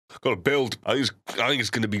Gotta build. I think it's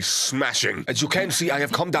gonna be smashing. As you can see, I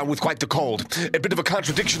have come down with quite the cold. A bit of a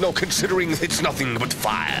contradiction, though, considering it's nothing but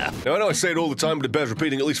fire. Now, I know I say it all the time, but it bears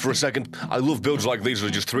repeating at least for a second. I love builds like these that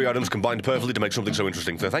are just 3 items combined perfectly to make something so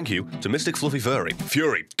interesting. So thank you to Mystic Fluffy Furry.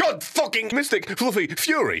 Fury. God fucking Mystic Fluffy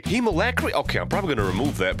Fury. Hemolacri. Okay, I'm probably gonna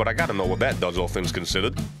remove that, but I gotta know what that does, all things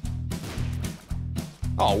considered.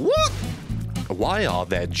 Oh, what? Why are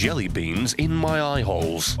there jelly beans in my eye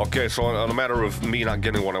holes? Okay, so on a matter of me not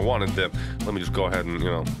getting what I wanted, let me just go ahead and, you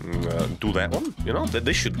know, do that one. You know,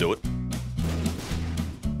 this should do it.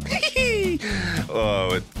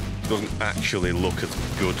 Oh, it doesn't actually look as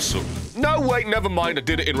good, so... No, wait, never mind. I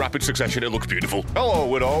did it in rapid succession. It looks beautiful. Hello,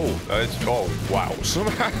 Widow. Oh, wow.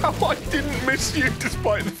 Somehow I didn't miss you,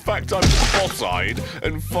 despite the fact I'm cross-eyed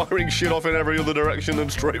and firing shit off in every other direction than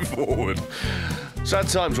straight forward. Sad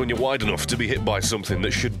times when you're wide enough to be hit by something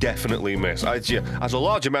that should definitely miss. As a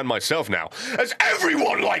larger man myself now, as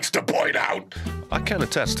everyone likes to point out, I can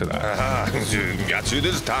attest to that. Got you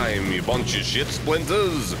this time, you bunch of shit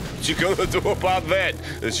splinters. What you gonna do about that?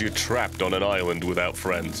 As you're trapped on an island without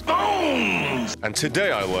friends. Bones! And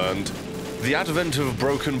today I learned, the advent of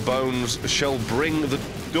broken bones shall bring the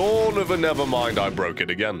dawn of a nevermind. I broke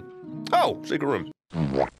it again. Oh, secret room.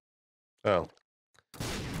 Oh.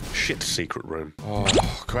 Shit secret room.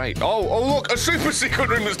 Oh, great. Oh, look, a super secret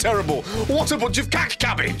room is terrible. What a bunch of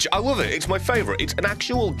cabbage. I love it. It's my favorite. It's an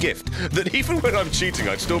actual gift that even when I'm cheating,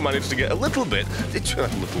 I still manage to get a little bit,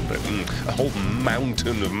 a whole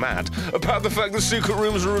mountain of mad about the fact that secret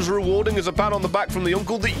rooms are as rewarding as a pat on the back from the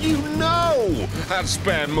uncle that you know had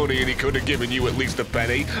spare money and he could have given you at least a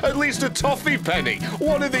penny, at least a toffee penny,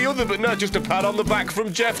 one or the other, but not just a pat on the back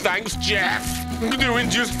from Jeff. Thanks, Jeff. I'm doing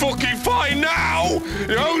just fucking fine now.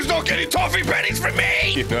 Who's not getting toffee pennies from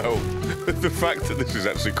me? You know, the fact that this is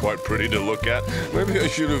actually quite pretty to look at, maybe I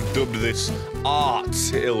should have dubbed this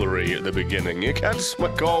artillery at the beginning. You can't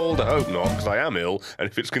smell cold. I hope not, because I am ill, and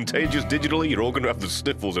if it's contagious digitally, you're all going to have the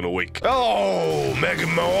sniffles in a week. Oh, Mega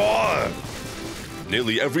Man!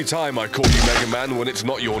 Nearly every time I call you Mega Man when it's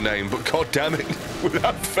not your name, but god damn it,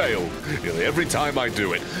 without fail, nearly every time I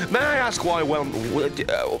do it. May I ask why,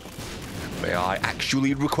 may I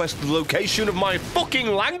actually request the location of my fucking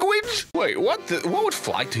language? Wait, what would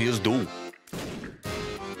fly tears do?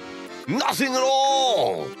 Nothing at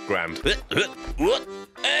all! Grand. What?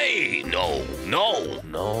 Hey,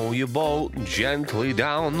 no, you boat gently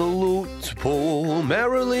down the loot pool.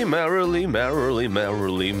 Merrily, merrily, merrily,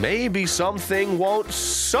 merrily. Maybe something won't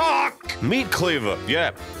suck. Meat cleaver, yeah.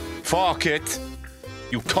 Fuck it.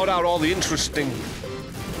 You cut out all the interesting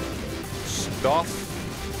stuff.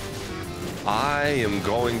 I am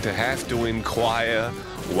going to have to inquire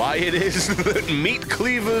why it is that meat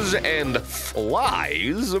cleavers and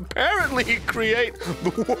flies apparently create the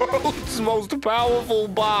world's most powerful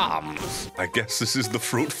bombs. I guess this is the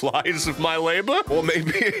fruit flies of my labor? Or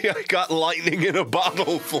maybe I got lightning in a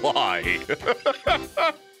bottle fly.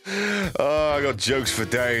 Oh, I got jokes for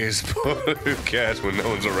days, but who cares when no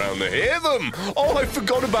one's around to hear them? Oh, I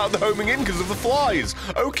forgot about the homing in because of the flies.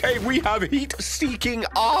 Okay, we have heat-seeking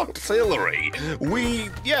artillery. We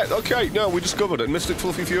discovered it. Mystic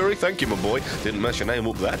Fluffy Fury, thank you, my boy. Didn't mess your name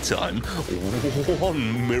up that time.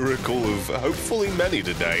 One miracle of hopefully many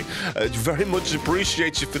today. Very much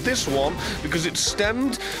appreciate you for this one, because it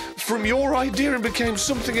stemmed from your idea and became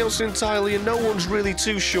something else entirely, and no one's really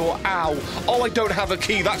too sure how. Oh, I don't have a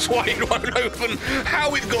key. That's why it won't open.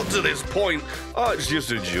 How it got to this point. Oh, it's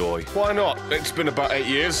just a joy. Why not? It's been about 8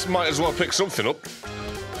 years. Might as well pick something up.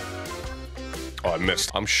 Oh, I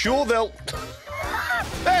missed. I'm sure they'll...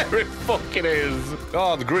 There it fucking is.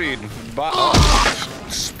 Oh, the green.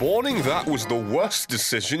 Spawning that was the worst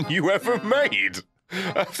decision you ever made.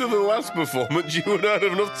 After the last performance, you would have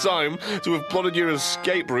had enough time to have plotted your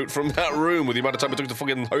escape route from that room with the amount of time it took to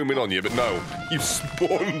fucking home in on you, but no. You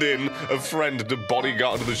spawned in a friend to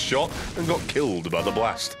bodyguard the shot and got killed by the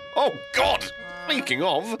blast. Oh, God! Speaking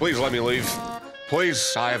of, please let me leave.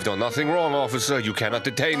 Please, I have done nothing wrong, officer. You cannot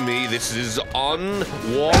detain me. This is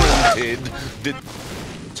unwarranted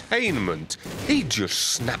detainment. He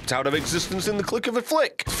just snapped out of existence in the click of a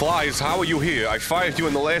flick. Flies, how are you here? I fired you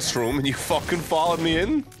in the last room and you fucking followed me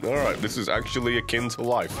in? Alright, this is actually akin to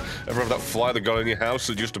life. Ever have that fly that got in your house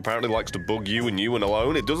that just apparently likes to bug you and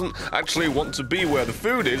alone? It doesn't actually want to be where the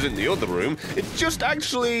food is in the other room. It just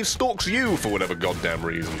actually stalks you for whatever goddamn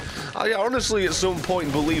reason. I honestly at some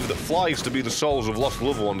point believe that flies to be the souls of lost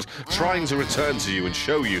loved ones trying to return to you and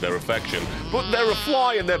show you their affection. But they're a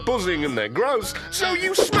fly and they're buzzing and they're gross, so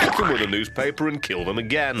you smack them with a newspaper and kill them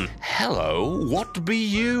again. Hello, what be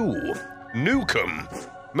you? Nukem.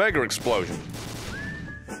 Mega explosion.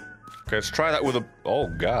 Okay, let's try that with a... Oh,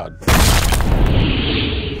 God.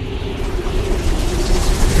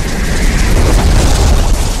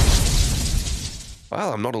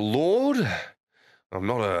 Well, I'm not a lord. I'm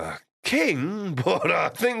not a king, but I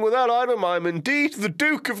think with that item, I'm indeed the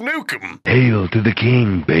Duke of Nukem. Hail to the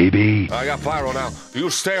king, baby. I got pyro now. You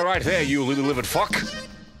stay right there, you lily-livered fuck.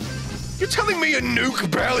 You're telling me a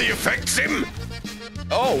nuke barely affects him?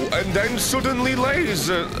 Oh, and then suddenly lays.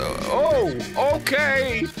 Oh,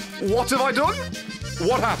 okay. What have I done?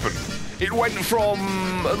 What happened? It went from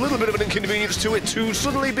a little bit of an inconvenience to it to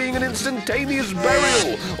suddenly being an instantaneous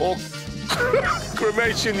burial or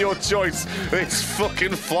cremation, your choice. It's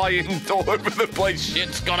fucking flying all over the place.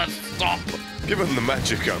 Shit's gotta stop. Given the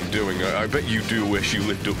magic I'm doing, I bet you do wish you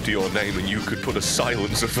lived up to your name and you could put a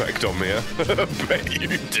silence effect on me, huh? I bet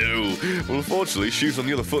you do. Well, unfortunately, shoes on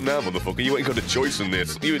the other foot now, motherfucker. You ain't got a choice in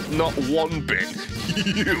this. You, not one bit.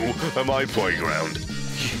 You are my playground.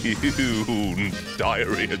 You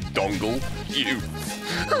diarrhea dongle. You.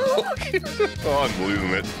 Oh, I'm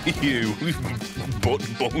losing it. You butt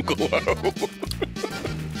bungalow.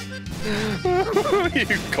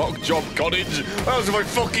 You cock job cottage. What else have I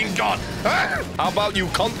fucking got? Huh? How about you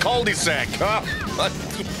cunt cul-de-sac? Huh?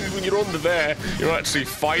 When you're under there, you're actually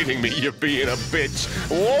fighting me. You're being a bitch.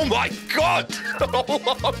 Oh my God!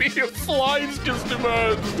 Oh, your flies just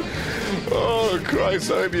emerged. Oh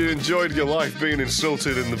Christ! I hope you enjoyed your life being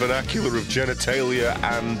insulted in the vernacular of genitalia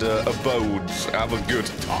and abodes. Have a good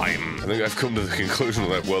time. I think I've come to the conclusion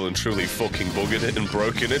that I've well and truly fucking buggered it and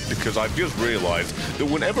broken it because I've just realised that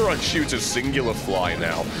whenever I shoot a singular fly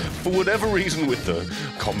now, for whatever reason with the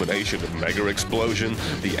combination of mega explosion,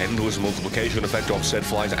 the endless multiplication effect of said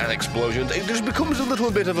flies and explosions, it just becomes a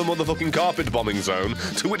little bit of a motherfucking carpet bombing zone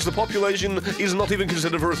to which the population is not even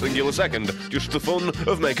considered for a singular second. Just the fun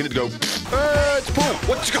of making it go, it's Pooh,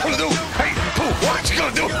 what you gonna do? Hey, Pooh, what you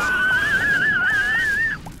gonna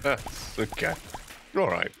do? Okay.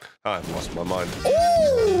 Alright, I've lost my mind.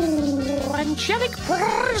 Oh, angelic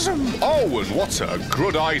prism! Oh, and what a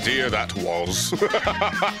good idea that was.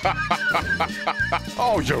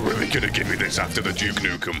 Oh, you're really gonna give me this after the Duke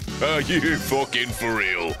Nukem? Are you fucking for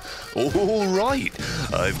real? Alright,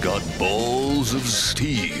 I've got balls of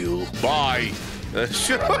steel. Bye.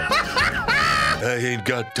 I ain't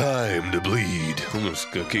got time to bleed. I'm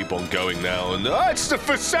just gonna keep on going now, and it's the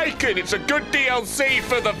Forsaken! It's a good DLC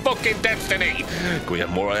for the fucking Destiny! Can we have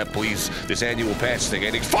more of that, please? This annual pass thing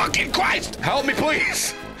ain't... Fucking Christ! Help me,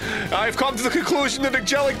 please! I've come to the conclusion that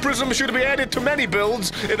Angelic Prism should be added to many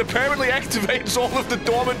builds. It apparently activates all of the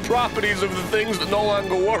dormant properties of the things that no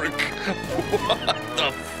longer work. What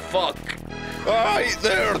the fuck? Alright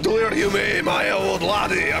there, Delirium, my old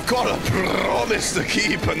laddie. I've got a promise to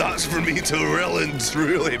keep, and that's for me to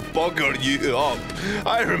really bugger you up.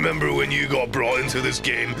 I remember when you got brought into this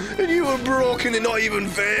game, and you were broken and not even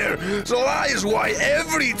fair. So that is why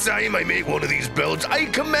every time I make one of these builds, I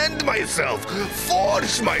commend myself,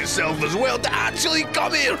 force myself as well to actually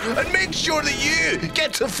come here and make sure that you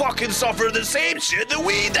get to fucking suffer the same shit that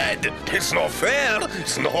we did. It's not fair,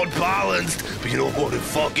 it's not balanced, but you know what it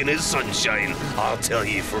fucking is, sunshine. I'll tell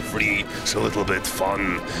you for free, it's a little bit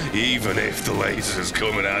fun, even if the lasers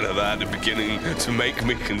coming out of that are beginning to make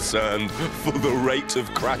me concerned for the rate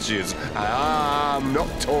of crashes. I'm not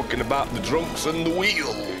talking about the drunks and the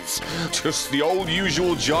wheels. Just the old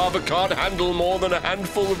usual Java can't handle more than a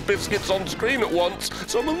handful of biscuits on screen at once,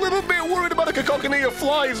 so I'm a little bit worried about a cacophony of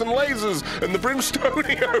flies and lasers, and the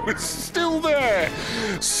Brimstonio is still there.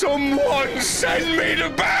 Someone send me to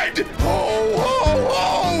bed! Oh,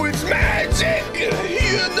 oh, oh, it's magic! You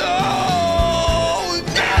know,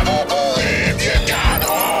 never believe you got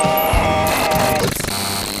holes!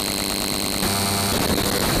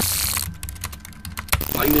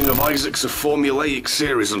 Binding of Isaac's a formulaic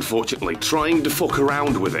series, unfortunately. Trying to fuck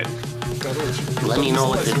around with it. Let me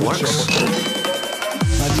know if it works.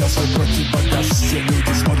 Надел свой противогаз, все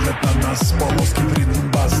люди смотрят на нас. Полоски,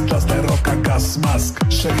 ритм, бас, джаз, рока, газ, маск.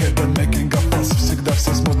 Шехеден, making a fuss, всегда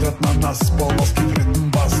все смотрят на нас. Полоски, ритм,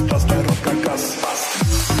 бас, джаз, рока, газ, маск.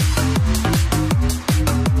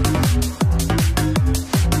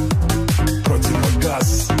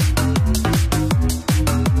 Противогаз.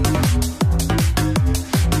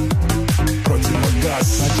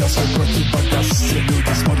 Противогаз, надел свой противогаз, все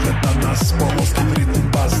люди смотрят на нас. Полоски,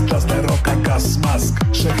 ритм, бас, джаз, рока, газ, маск.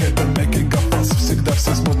 Шехеден, making a fuss, всегда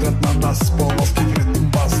все смотрят на нас. Полоски, ритм,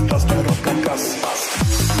 бас, джаз, рока, газ, маск.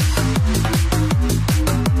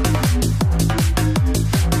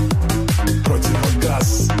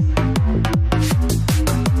 Противогаз.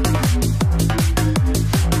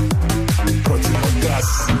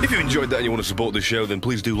 Противогаз. If you enjoyed that and you want to want to support this show, then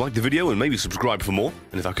please do like the video and maybe subscribe for more.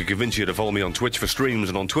 And if I could convince you to follow me on Twitch for streams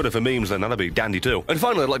and on Twitter for memes, then that'd be dandy too. And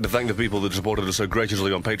finally, I'd like to thank the people that supported us so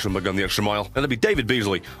graciously on Patreon by going the extra mile. And that'd be David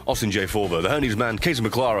Beasley, Austin J. Forber, The Hernies Man, Casey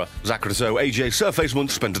McClara, Zach Rousseau, AJ, Surface Month,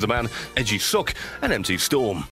 Spencer the Man, Edgy Suck, and MT Storm.